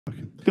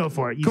Go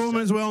for it.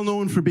 Cobin is well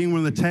known for being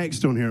one of the techs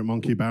down here at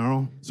Monkey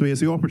Barrel, so he has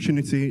the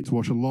opportunity to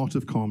watch a lot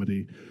of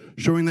comedy,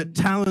 showing that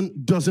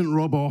talent doesn't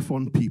rub off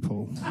on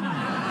people.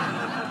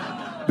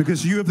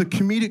 Because you have the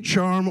comedic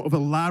charm of a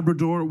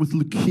Labrador with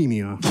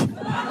leukemia.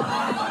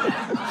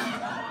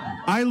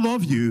 I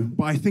love you,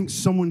 but I think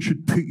someone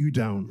should put you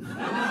down.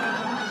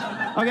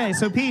 Okay,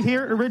 so Pete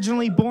here,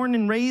 originally born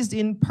and raised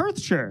in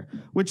Perthshire,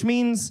 which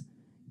means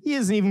he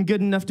isn't even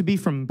good enough to be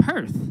from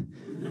Perth.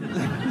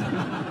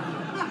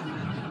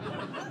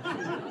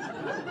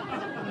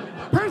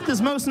 Perth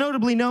is most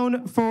notably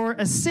known for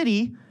a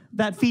city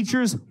that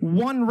features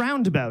one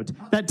roundabout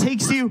that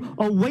takes you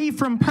away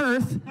from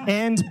Perth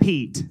and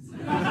Pete.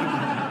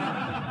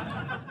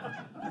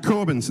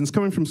 Cobin, since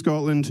coming from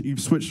Scotland, you've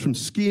switched from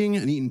skiing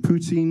and eating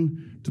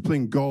poutine to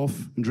playing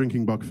golf and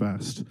drinking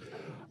Buckfast.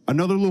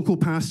 Another local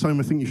pastime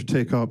I think you should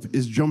take up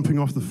is jumping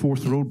off the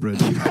Forth Road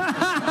Bridge. Okay,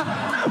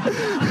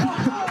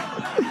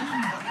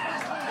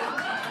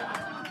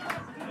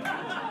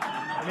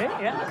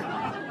 yeah.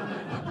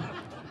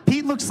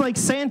 Pete looks like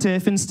Santa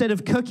if instead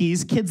of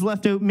cookies, kids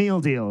left out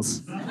meal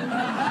deals.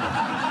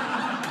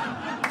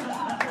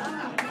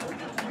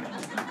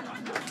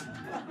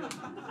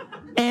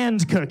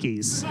 And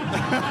cookies.